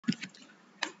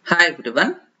Hi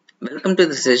everyone, welcome to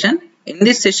the session. In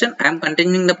this session, I am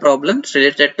continuing the problems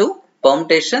related to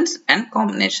permutations and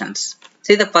combinations.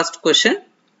 See the first question.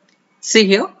 See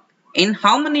here, in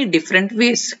how many different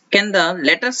ways can the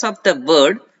letters of the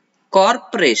word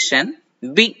corporation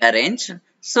be arranged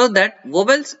so that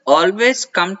vowels always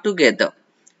come together?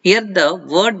 Here the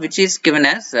word which is given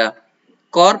as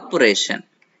corporation.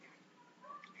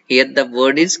 Here the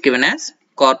word is given as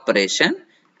corporation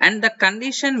and the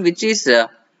condition which is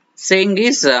saying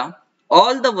is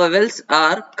all the vowels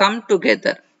are come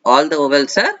together. All the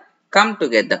vowels are come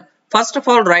together. First of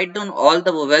all, write down all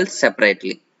the vowels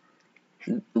separately.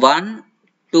 1,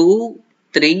 2,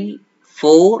 3,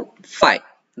 4, 5.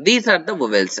 These are the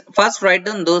vowels. First write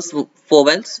down those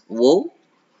vowels. O,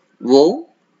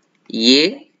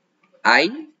 A,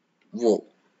 I, O.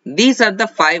 These are the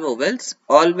 5 vowels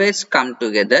always come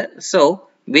together. So,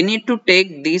 we need to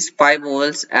take these 5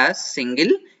 vowels as single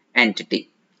entity.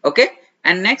 Okay.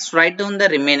 And next write down the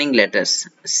remaining letters.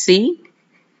 C,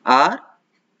 R,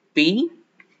 P,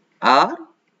 R,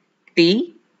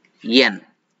 T, N.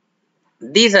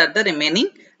 These are the remaining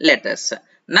letters.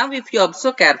 Now, if you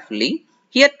observe carefully,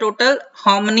 here total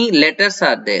how many letters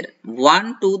are there?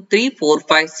 1, 2, 3, 4,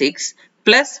 5, 6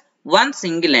 plus one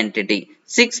single entity.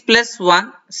 6 plus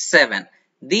 1, 7.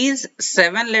 These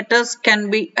 7 letters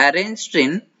can be arranged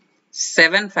in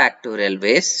 7 factorial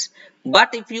ways.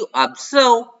 But if you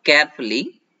observe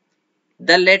carefully,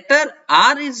 the letter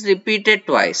R is repeated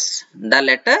twice. The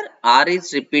letter R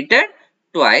is repeated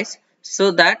twice. So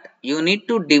that you need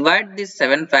to divide this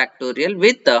 7 factorial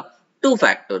with 2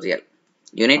 factorial.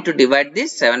 You need to divide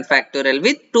this 7 factorial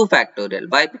with 2 factorial.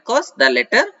 Why? Because the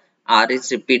letter R is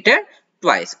repeated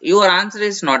twice. Your answer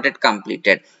is not yet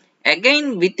completed.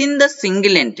 Again, within the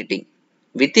single entity,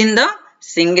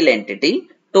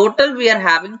 total we are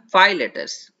having 5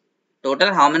 letters.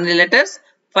 Total how many letters?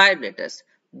 5 letters.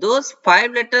 Those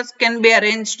 5 letters can be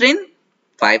arranged in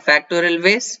 5 factorial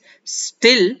ways.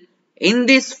 Still, in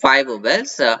these 5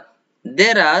 vowels,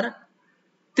 there are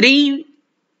 3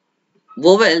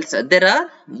 vowels. There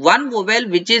are 1 vowel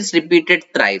which is repeated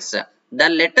thrice. The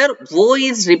letter O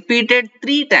is repeated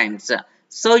 3 times.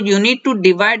 So, you need to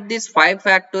divide this 5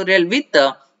 factorial with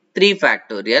 3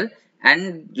 factorial.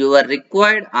 And your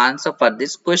required answer for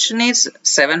this question is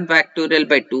 7 factorial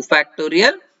by 2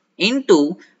 factorial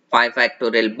into 5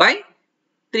 factorial by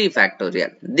 3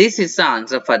 factorial. This is the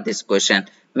answer for this question.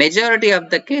 Majority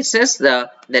of the cases, there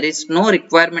is no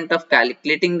requirement of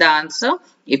calculating the answer.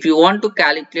 If you want to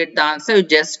calculate the answer, you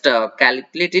just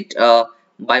calculate it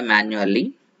by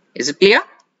manually. Is it clear?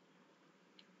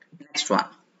 Next one.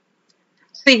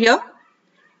 See here.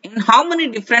 In how many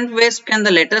different ways can the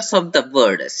letters of the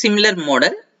word, similar model,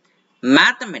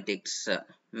 mathematics,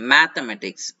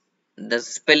 the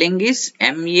spelling is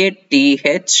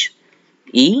MATHEMATICS,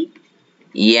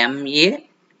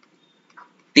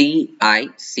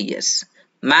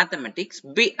 mathematics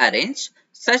be arranged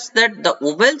such that the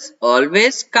vowels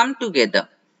always come together.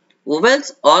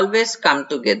 Vowels always come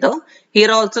together.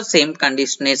 Here also same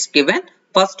condition is given.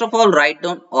 First of all, write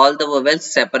down all the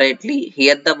vowels separately.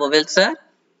 Here the vowels are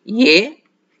A,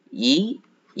 E,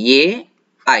 A,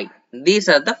 I. These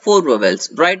are the 4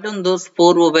 vowels. Write down those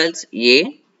 4 vowels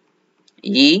A,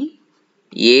 E,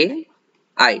 A,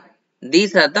 I.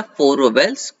 These are the 4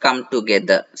 vowels come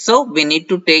together. So, we need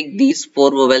to take these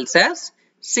 4 vowels as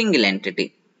single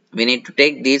entity. We need to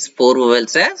take these 4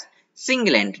 vowels as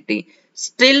single entity.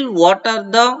 Still, what are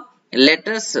the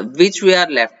letters which we are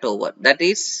left over? That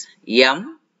is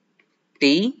M,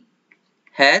 T,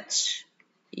 H,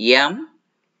 M,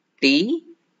 T,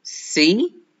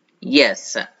 C,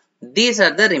 S. These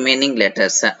are the remaining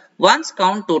letters. Once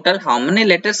count total how many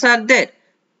letters are there?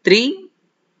 3,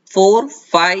 4,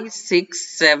 5,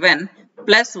 6, 7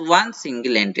 plus 1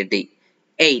 single entity.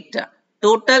 8.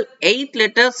 Total 8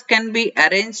 letters can be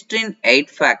arranged in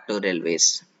 8 factorial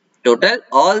ways. Total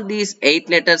all these 8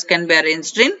 letters can be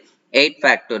arranged in 8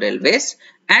 factorial ways.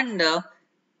 And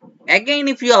again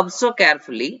if you observe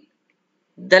carefully,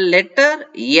 the letter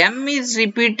M is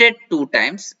repeated 2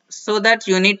 times. So that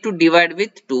you need to divide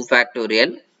with 2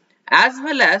 factorial. As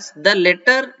well as the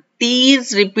letter T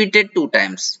is repeated 2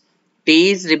 times.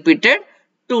 T is repeated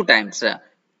 2 times.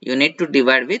 You need to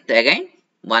divide with again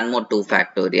 1 more 2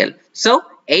 factorial. So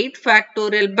 8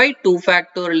 factorial by 2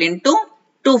 factorial into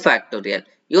 2 factorial.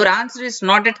 Your answer is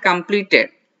not yet completed.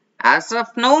 As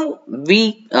of now,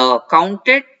 we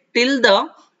counted till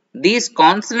these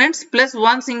consonants plus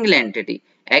 1 single entity.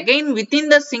 Again, within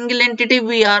the single entity,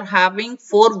 we are having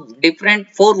 4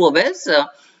 vowels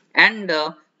and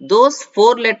those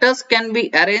 4 letters can be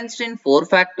arranged in 4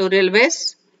 factorial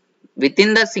ways.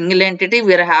 within the single entity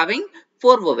we are having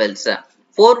 4 vowels.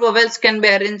 4 vowels can be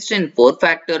arranged in 4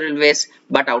 factorial ways,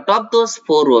 but out of those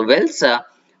 4 vowels,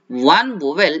 one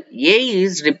vowel A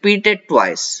is repeated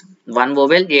twice. One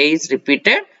vowel A is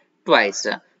repeated twice.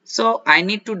 So I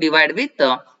need to divide with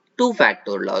 2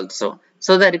 factorial also.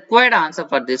 So the required answer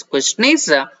for this question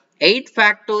is 8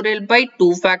 factorial by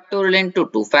 2 factorial into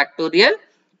 2 factorial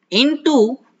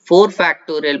into 4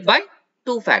 factorial by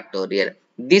 2 factorial.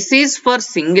 This is for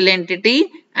single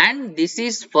entity and this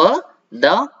is for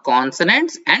the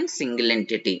consonants and single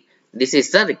entity. This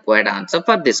is the required answer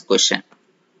for this question.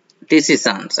 This is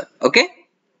the answer. Okay.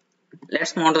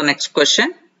 Let's move on to the next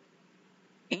question.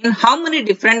 In how many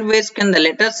different ways can the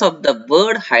letters of the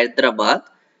word Hyderabad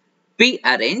be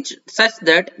arranged such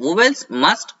that vowels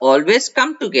must always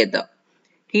come together?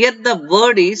 Here the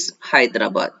word is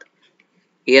Hyderabad.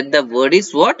 Here the word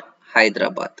is what?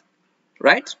 Hyderabad.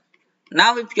 Right?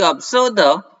 Now if you observe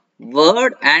the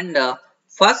word and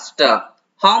first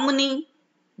how many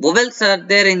vowels are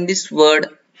there in this word?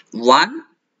 1,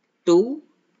 2,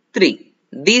 3.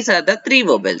 These are the 3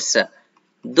 vowels.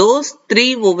 Those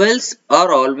 3 vowels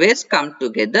are always come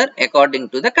together according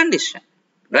to the condition.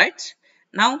 Right?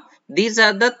 Now these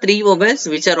are the 3 vowels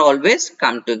which are always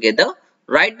come together.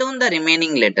 Write down the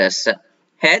remaining letters.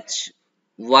 H,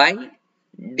 Y,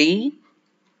 D,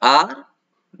 R,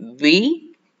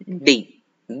 V, D.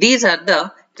 These are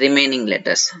the remaining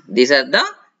letters. These are the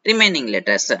remaining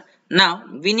letters. Now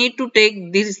we need to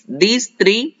take these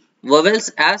 3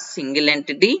 vowels as single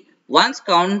entity. Once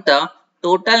count the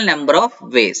total number of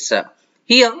ways.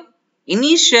 Here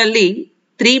initially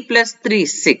 3 plus 3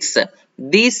 is 6.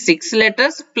 These 6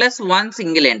 letters plus 1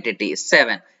 single entity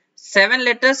 7. 7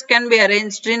 letters can be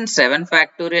arranged in 7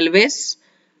 factorial ways.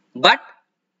 But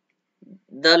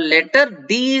the letter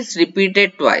D is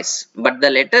repeated twice.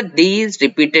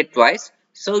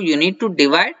 So you need to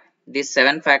divide this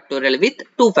 7 factorial with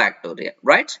 2 factorial.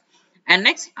 Right? And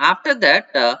next after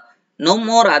that no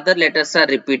more other letters are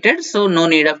repeated. So no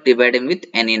need of dividing with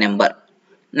any number.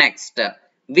 Next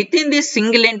within this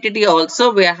single entity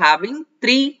also we are having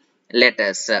 3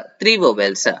 letters. 3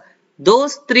 vowels.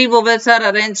 Those 3 vowels are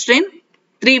arranged in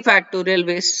 3 factorial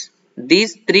ways.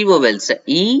 These 3 vowels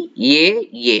E,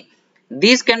 A.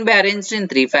 These can be arranged in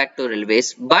 3 factorial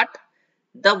ways, but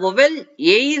the vowel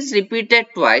A is repeated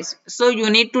twice, so you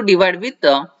need to divide with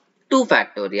 2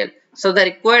 factorial. So the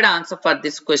required answer for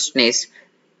this question is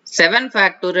 7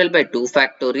 factorial by 2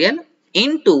 factorial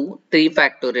into 3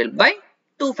 factorial by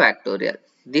 2 factorial.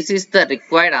 This is the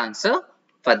required answer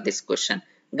for this question.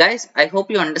 Guys, I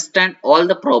hope you understand all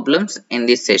the problems in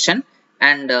this session,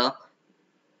 and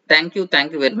thank you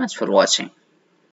very much for watching.